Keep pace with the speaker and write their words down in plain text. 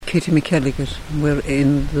Kitty McElligott. We're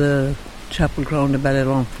in the chapel ground in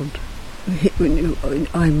Ballylongford.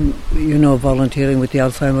 I'm, volunteering with the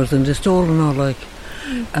Alzheimer's in Listowel and all like.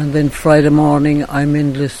 And then Friday morning I'm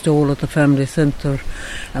in Listowel at the family centre,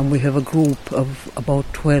 and we have a group of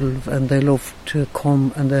about 12, and they love to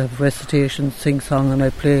come and they have recitations, sing song, and I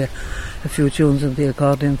play a few tunes in the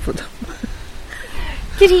accordion for them.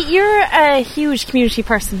 Kitty, you're a huge community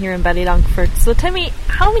person here in Ballylongford, so tell me,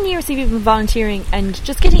 how many years have you been volunteering and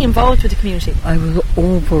just getting involved with the community? I was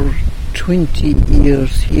over 20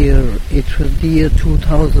 years here. It was the year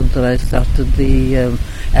 2000 that I started the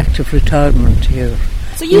active retirement here.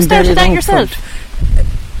 So you started that yourself?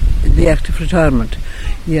 The active retirement,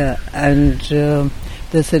 yeah, and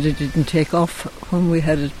they said it didn't take off when we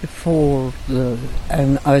had it before,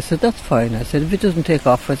 and I said, that's fine. I said, if it doesn't take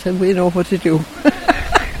off, I said, we know what to do.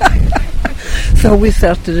 So we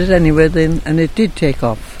started it anyway then, and it did take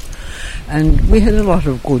off. And we had a lot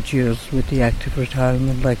of good years with the active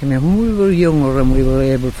retirement. When we were younger and we were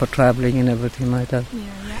able for travelling and everything like that. Yeah.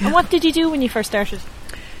 And what did you do when you first started?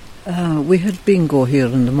 We had bingo here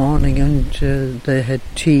in the morning, and they had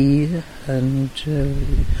tea, and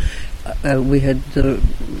we had the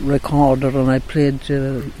recorder, and I played,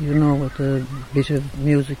 with a bit of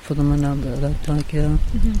music for them and all that, like, yeah.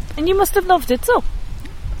 Mm-hmm. And you must have loved it, so?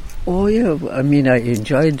 Oh, yeah. I mean, I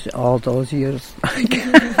enjoyed all those years. But,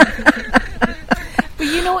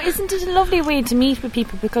 isn't it a lovely way to meet with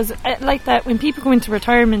people? Because, like that, when people go into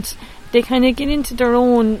retirement, they kind of get into their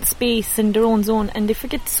own space and their own zone, and they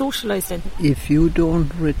forget to socialise then. If you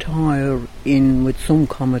don't retire in with some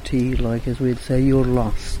committee, like as we'd say, you're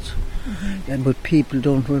lost. Mm-hmm. But people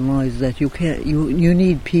don't realise that you can't. You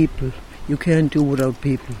need people. You can't do without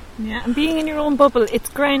people. Yeah, and being in your own bubble, it's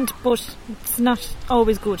grand, but it's not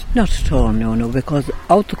always good. Not at all, no, because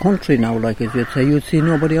out the country now, like as you'd say, you'd see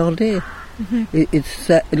nobody all day. Mm-hmm. It's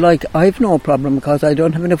like, I've no problem because I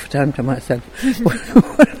don't have enough time to myself.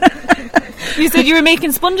 You said you were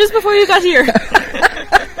making sponges before you got here.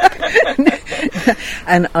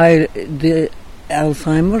 And the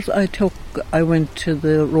Alzheimer's, I went to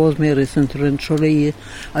the Rosemary Centre in Tralee.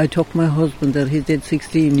 I took my husband there, he did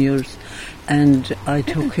 16 years, and I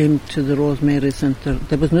took him to the Rosemary Centre.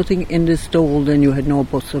 There was nothing in the stall then, you had no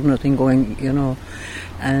bus or nothing going,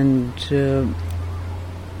 and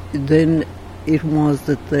then it was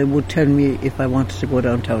that they would tell me if I wanted to go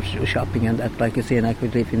downtown to do shopping and that, like I say, and I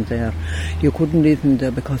could leave him there. You couldn't leave him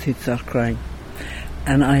there because he'd start crying.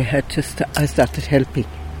 And I had to I started helping.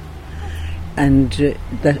 And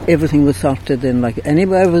that everything was sorted then, like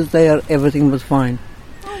anybody was there, everything was fine.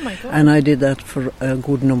 Oh my God. And I did that for a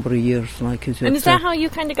good number of years. And is that how you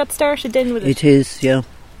kind of got started then with it? It is, yeah.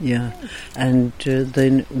 And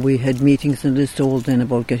then we had meetings in Listowel then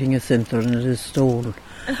about getting a centre in Listowel.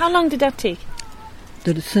 And how long did that take?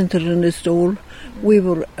 The centre in Listowel, we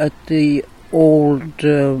were at the old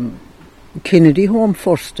Kennedy home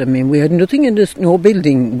first. I mean, we had nothing in this, no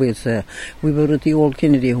building with. We were at the old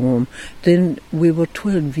Kennedy home. Then we were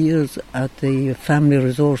 12 years at the Family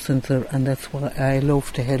Resource Centre, and that's why I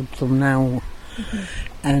love to help them now. Mm-hmm.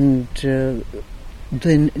 And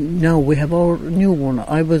then now we have our new one.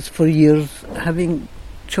 I was for years having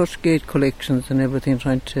church gate collections and everything,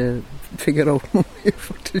 trying to figure out how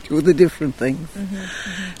to do the different things. Mm-hmm,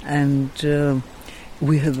 mm-hmm. And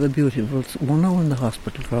we have a beautiful one now in the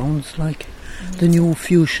hospital grounds, like the new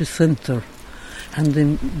Fuchsia Centre, and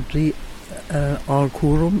then the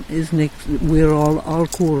Alcurum is next. We're all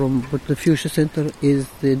Alcurum, but the Fuchsia Centre is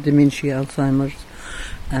the dementia, Alzheimer's,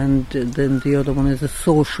 and then the other one is a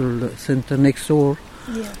social centre next door.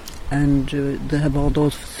 Yeah. And they have all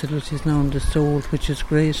those facilities now in the Listowel, which is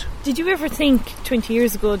great. Did you ever think 20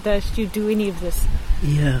 years ago that you'd do any of this?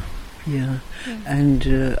 Yeah.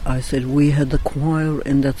 And I said, we had the choir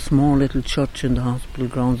in that small little church in the hospital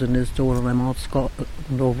grounds in Listowel, and I'm out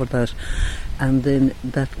Scotland over that. And then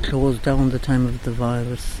that closed down the time of the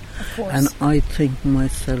virus. Of course. And I think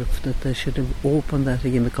myself that they should have opened that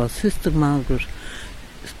again, because Sister Margaret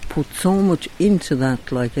put so much into that,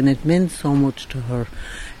 and it meant so much to her.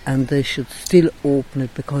 And they should still open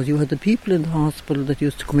it, because you had the people in the hospital that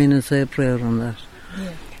used to come in and say a prayer on that.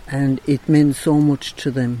 Yeah. And it meant so much to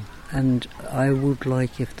them. And I would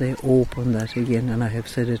like if they open that again, and I have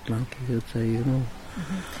said it like you say,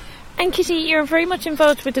 Mm-hmm. And Kitty, you're very much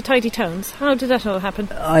involved with the Tidy Towns. How did that all happen?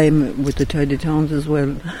 I'm with the Tidy Towns as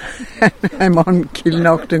well. I'm on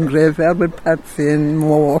Kilnocton Graveyard with Patsy and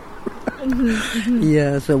Mo. Mm-hmm, mm-hmm.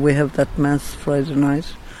 Yeah, so we have that Mass Friday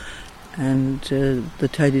night. And the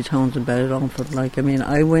Tidy Towns in Ballylongford,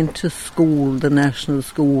 I went to school, the national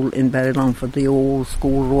school in Ballylongford, the old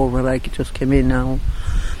school road where I just came in now.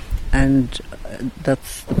 and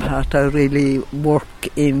that's the part I really work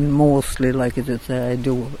in mostly. Like I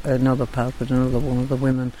do another part with another one of the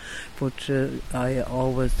women, but I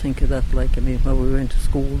always think of that like when we went to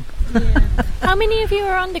school. Yeah. How many of you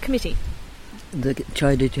are on the committee? The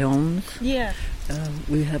Chida Jones. Yeah.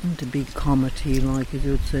 We haven't a big committee, like as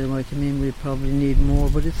you'd say. We probably need more,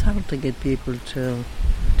 but it's hard to get people to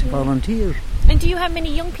volunteer. And do you have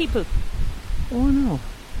many young people? Oh no.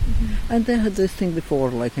 Mm-hmm. And they had this thing before,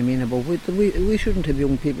 about we shouldn't have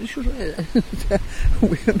young people.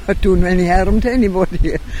 We're not doing any harm to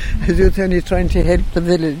anybody. As you're only trying to help the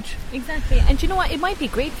village. Exactly. And you know what? It might be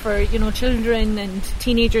great for children and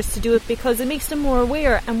teenagers to do it because it makes them more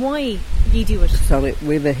aware and why you do it. Sorry,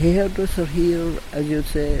 we have a hairdresser here, as you'd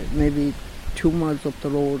say, maybe 2 miles up the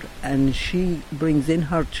road, and she brings in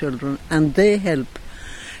her children and they help.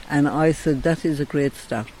 And I said that is a great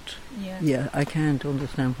start. Yeah, I can't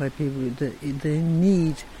understand why people they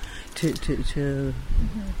need to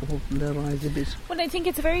open their eyes a bit. Well, I think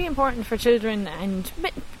it's very important for children and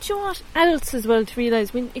adults as well to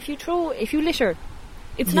realise if you litter,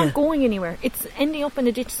 it's not going anywhere. It's ending up in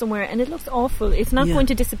a ditch somewhere, and it looks awful. It's not going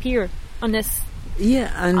to disappear unless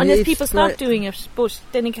people stop doing it. But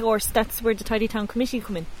then, of course, that's where the Tidy Town Committee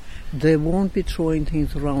come in. They won't be throwing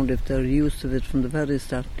things around if they're used to it from the very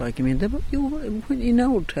start. In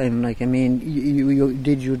our time, you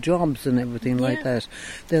did your jobs and everything like that.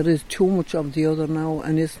 There is too much of the other now,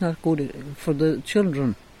 and it's not good for the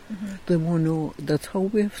children. Mm-hmm. They won't know. That's how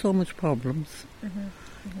we have so much problems. Mm-hmm.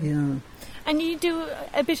 Mm-hmm. Yeah. And you do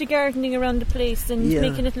a bit of gardening around the place and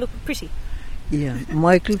making it look pretty. Yeah.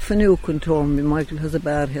 Michael Finucane told me, Michael has a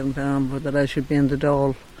bad hand that I should be in the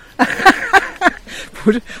doll.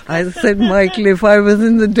 But I said, Michael, if I was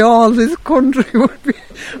in the doll, this country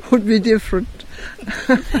would be different.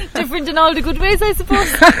 Different in all the good ways, I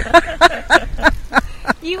suppose.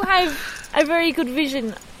 You have a very good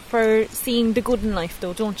vision for seeing the good in life,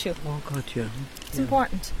 though, don't you? Oh, God, yeah. It's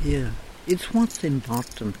important. Yeah. It's what's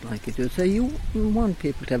important, like you do. So you want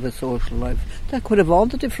people to have a social life. They could have all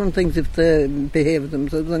the different things if they behave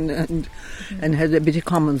themselves and had a bit of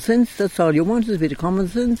common sense. That's all you want is a bit of common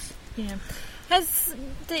sense. Yeah. Has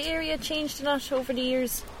the area changed a lot over the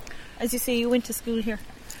years? As you say, you went to school here.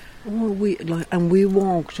 Well, we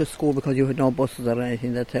walked to school because you had no buses or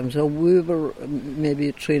anything that time. So we were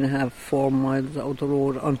maybe 3.5, 4 miles out the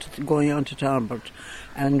road going on to Tarbert,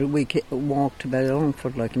 and we walked to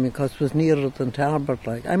Ballylongford, because it was nearer than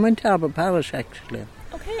Tarbert. I'm in Tarbert Parish actually.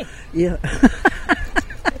 Okay. Yeah.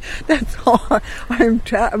 That's all.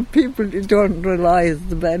 People don't realise,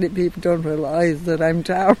 the Bally people don't realise that I'm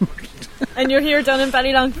Tarbert. And you're here down in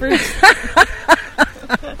Ballylongford.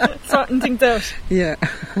 Sorting things out. Yeah.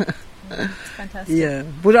 It's fantastic. Yeah,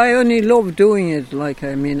 but I only love doing it.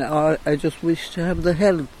 I just wish to have the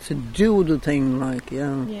health to do the thing.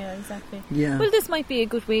 Yeah, exactly. Yeah. Well, this might be a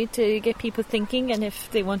good way to get people thinking, and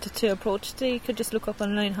if they wanted to approach, they could just look up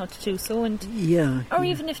online how to do so. And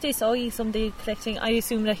even if they saw you someday collecting, I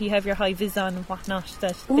assume that you have your high vis on and whatnot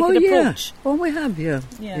that they could approach. Oh, we have. Yeah.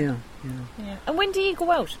 And when do you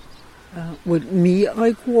go out? With me,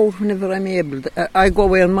 I go out whenever I'm able. I go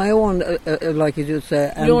away on my own, like you just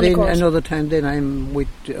say, and then another time, then I'm with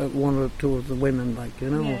one or two of the women,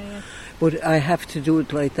 Yeah. But I have to do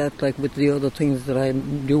it like that, with the other things that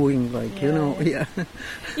I'm doing, Yeah.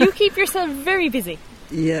 You keep yourself very busy.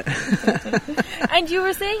 Yeah. And you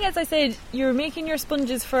were saying, as I said, you're making your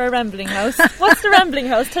sponges for a rambling house. What's the rambling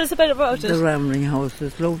house? Tell us a bit about it. The rambling house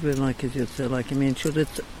is lovely, as you say.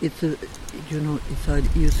 It's a,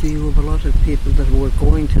 you see, you have a lot of people that were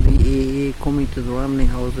going to the AA, coming to the rambling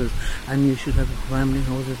houses, and you should have rambling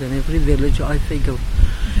houses in every village, I figure,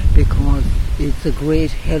 because it's a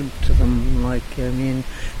great help to them.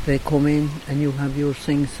 They come in and you have your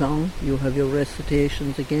sing-song, you have your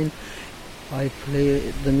recitations again. I play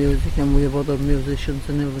the music and we have other musicians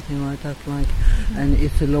and everything like that, and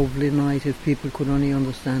it's a lovely night if people could only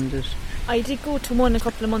understand it. I did go to one a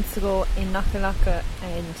couple of months ago in McElligott,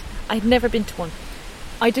 and I'd never been to one.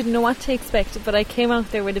 I didn't know what to expect, but I came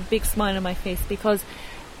out there with a big smile on my face because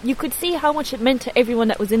you could see how much it meant to everyone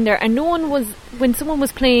that was in there, and no one was, when someone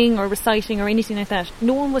was playing or reciting or anything like that,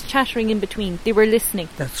 no one was chattering in between. They were listening.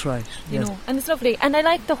 That's right. You know, and it's lovely. And I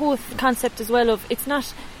like the whole concept as well of, it's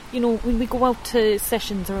not, when we go out to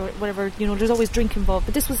sessions or whatever, there's always drink involved.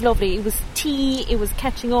 But this was lovely. It was tea, it was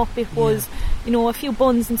catching up, it was, a few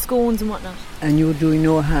buns and scones and whatnot. And you're doing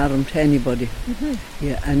no harm to anybody. Mm-hmm.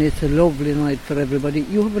 Yeah, and it's a lovely night for everybody.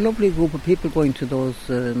 You have a lovely group of people going to those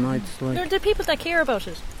nights. They're the people that care about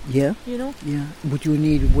it. Yeah. Yeah, but you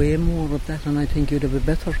need way more of that, and I think you'd have a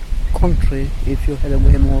better country if you had a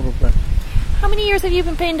way more of that. How many years have you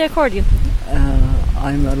been playing the accordion?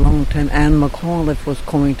 I'm a long time. Anne McElligott was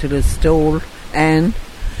coming to the stall, Anne,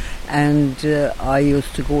 and I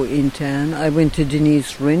used to go into Anne. I went to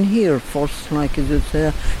Denise Rinn here first, like as you'd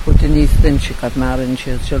say, but Denise, then she got married and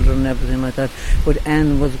she has children and everything like that. But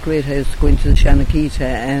Anne was great. I used to go into the Shanakita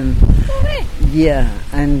and yeah,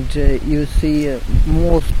 and you see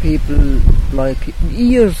most people, like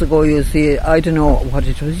years ago, you see, I don't know what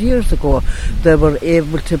it was years ago, they were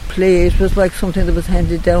able to play. It was like something that was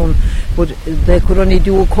handed down, but they could only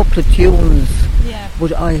do a couple of tunes. Yeah.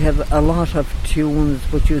 But I have a lot of tunes,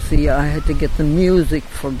 but you see, I had to get the music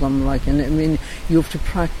for them, like, and I mean, you have to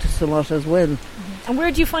practice a lot as well. Mm-hmm. And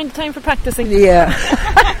where do you find the time for practicing? Yeah.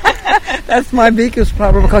 That's my biggest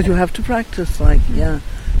problem, because you have to practice, like, yeah.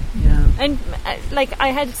 Yeah. And like I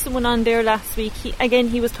had someone on there last week,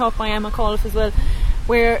 he was taught by Emma Coliff as well,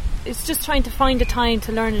 where it's just trying to find a time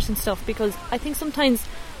to learn it and stuff, because I think sometimes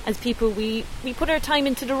as people we put our time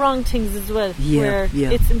into the wrong things as well, where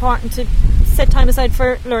it's important to set time aside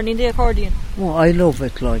for learning the accordion. Well, I love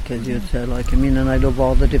it, like as you say, like I mean, and I love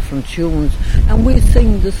all the different tunes, and we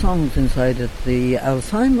sing the songs inside at the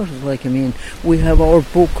Alzheimer's, like I mean, we have our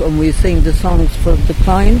book and we sing the songs for the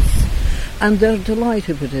clients. And they're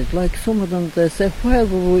delighted with it. Like some of them, they say, "Where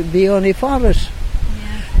will we be only for it?"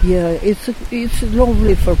 Yeah, it's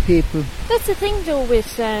lovely for people. That's the thing, though.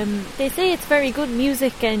 With they say it's very good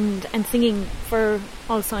music and singing for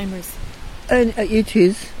Alzheimer's. And it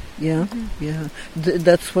is. Yeah, yeah.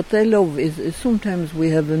 That's what they love. Is sometimes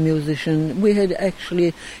we have a musician. We had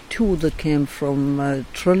actually two that came from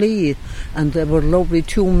Tralee, and they were lovely.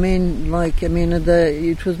 Two men, like I mean,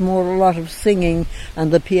 it was more a lot of singing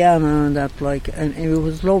and the piano and that, like, and it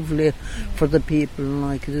was lovely for the people,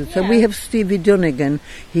 like. So we have Stevie Dunnigan.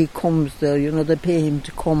 He comes there. You know, they pay him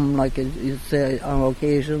to come, like, on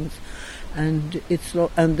occasions. And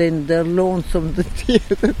and then they're lonesome.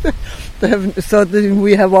 So then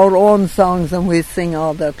we have our own songs and we sing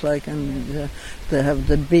all that, like, and they have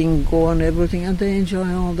the bingo and everything, and they enjoy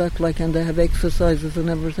all that, like, and they have exercises and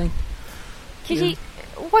everything. Kitty,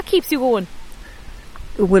 what keeps you going?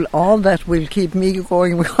 Well, all that will keep me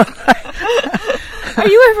going. Are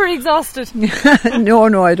you ever exhausted?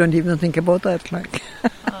 No, I don't even think about that, like.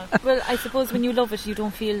 Well, I suppose when you love it, you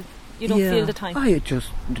don't feel the time. I just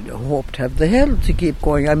hope to have the health to keep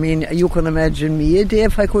going. I mean, you can imagine me a day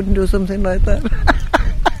if I couldn't do something like that.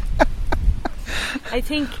 I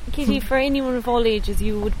think, Kitty, for anyone of all ages,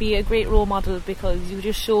 you would be a great role model, because you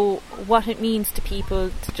just show what it means to people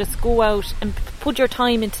to just go out and put your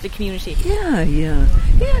time into the community. Yeah, I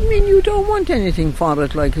mean, you don't want anything for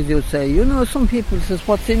it, like as you say. You know, some people says,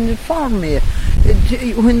 "What's in it for me?"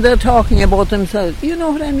 When they're talking about themselves, you know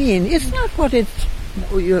what I mean? It's not what it's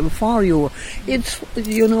for you. It's,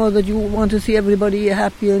 you know, that you want to see everybody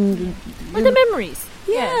happy and... Well, the memories.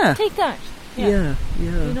 Yeah. Take that. Yeah.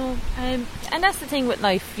 You know, and that's the thing with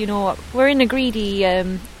life, you know, we're in a greedy era,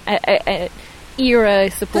 I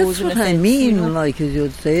suppose. That's what I mean, you know? Like as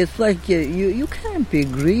you'd say, it's like you can't be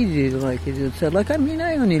greedy, like as you'd say. Like, I mean,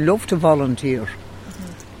 I only love to volunteer.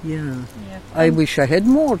 Yeah. I wish I had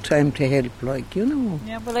more time to help, like, you know.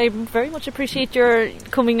 Yeah, well, I very much appreciate your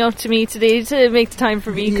coming out to me today to make the time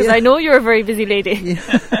for me, because I know you're a very busy lady. Yeah.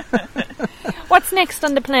 What's next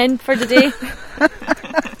on the plan for the day?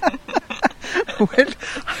 Well,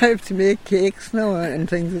 I have to make cakes now and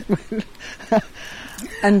things as well.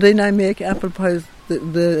 And then I make apple pies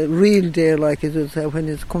the real day, like it is, when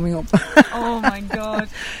it's coming up. Oh my God.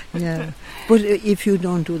 Yeah. But if you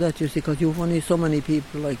don't do that, you see, because you've only so many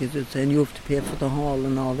people, like it is, and you have to pay for the hall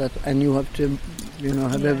and all that, and you have to, you know,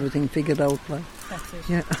 have everything figured out, like. That's it.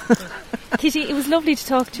 Yeah. That's it. Kitty, it was lovely to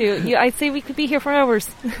talk to you. I'd say we could be here for hours.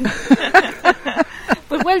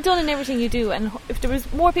 But well done in everything you do, and if there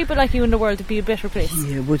was more people like you in the world, it'd be a better place.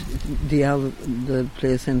 Yeah, but the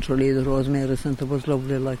place centrally, the Rosemary Centre, was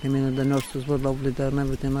lovely, like, I mean, and the nurses were lovely there and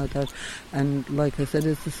everything like that. And like I said,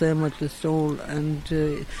 it's the same with the stall, and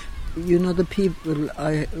you know, the people,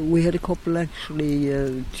 we had a couple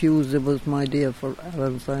actually, Tuesday was my day for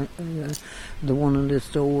the one in the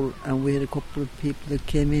stall, and we had a couple of people that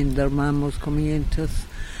came in, their mum was coming in to us,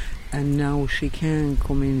 and now she can't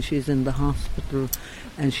come in, she's in the hospital,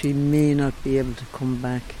 and she may not be able to come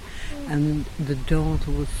back. And the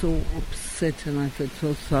daughter was so upset, and I felt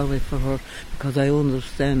so sorry for her, because I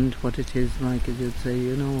understand what it is like, as you'd say,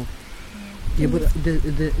 you know. Yeah, but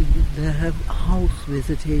they have house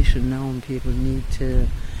visitation now, and people need to,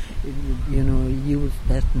 use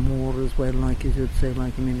that more as well, like as you'd say,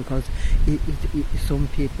 like, I mean, because some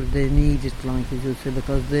people, they need it, like as you'd say,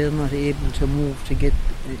 because they're not able to move to get,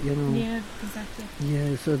 Yeah, exactly.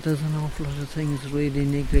 Yeah, so there's an awful lot of things really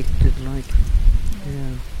neglected, like,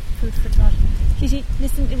 yeah. Food for thought. Kitty,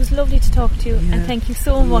 listen, it was lovely to talk to you, and thank you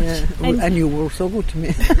so much. Yeah. And you were so good to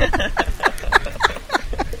me.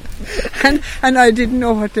 and I didn't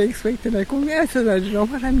know what to expect, and I go, I said, I don't know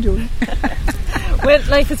what I'm doing. Well,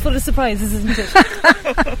 life is full of surprises, isn't it?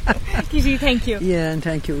 Kitty, thank you. Yeah, and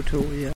thank you too, yeah.